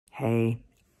Hey,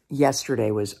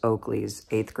 yesterday was Oakley's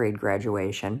 8th grade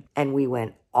graduation, and we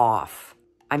went off.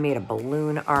 I made a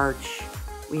balloon arch.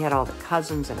 We had all the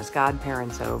cousins and his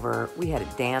godparents over. We had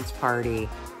a dance party.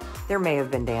 There may have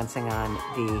been dancing on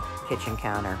the kitchen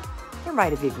counter. There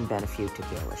might have even been a few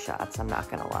tequila shots, I'm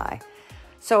not gonna lie.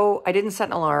 So I didn't set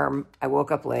an alarm. I woke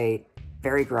up late,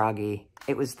 very groggy.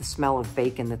 It was the smell of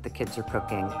bacon that the kids are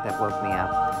cooking that woke me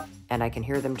up, and I can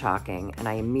hear them talking, and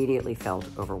I immediately felt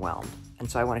overwhelmed. And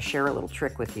so I want to share a little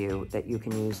trick with you that you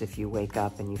can use if you wake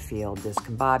up and you feel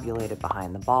discombobulated,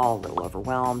 behind the ball, a little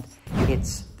overwhelmed.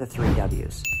 It's the 3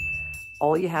 W's.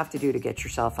 All you have to do to get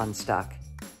yourself unstuck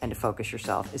and to focus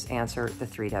yourself is answer the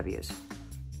 3 W's.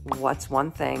 What's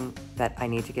one thing that I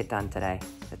need to get done today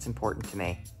that's important to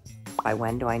me? By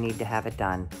when do I need to have it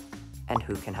done? And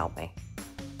who can help me?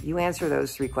 You answer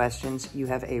those 3 questions, you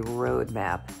have a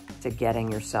roadmap to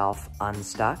getting yourself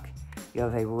unstuck. You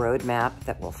have a roadmap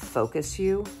that will focus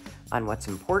you on what's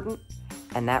important,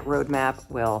 and that roadmap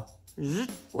will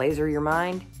laser your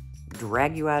mind,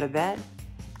 drag you out of bed,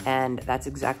 and that's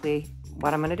exactly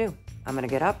what I'm gonna do. I'm gonna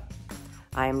get up,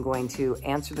 I am going to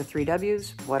answer the 3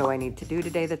 W's. What do I need to do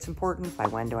today that's important? By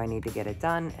when do I need to get it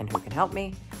done? And who can help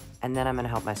me? And then I'm gonna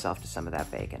help myself to some of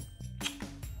that bacon.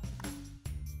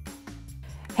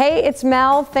 Hey, it's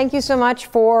Mel. Thank you so much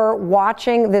for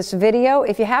watching this video.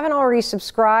 If you haven't already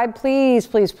subscribed, please,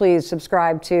 please, please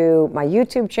subscribe to my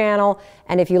YouTube channel.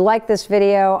 And if you like this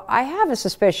video, I have a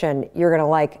suspicion you're gonna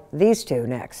like these 2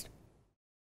 next.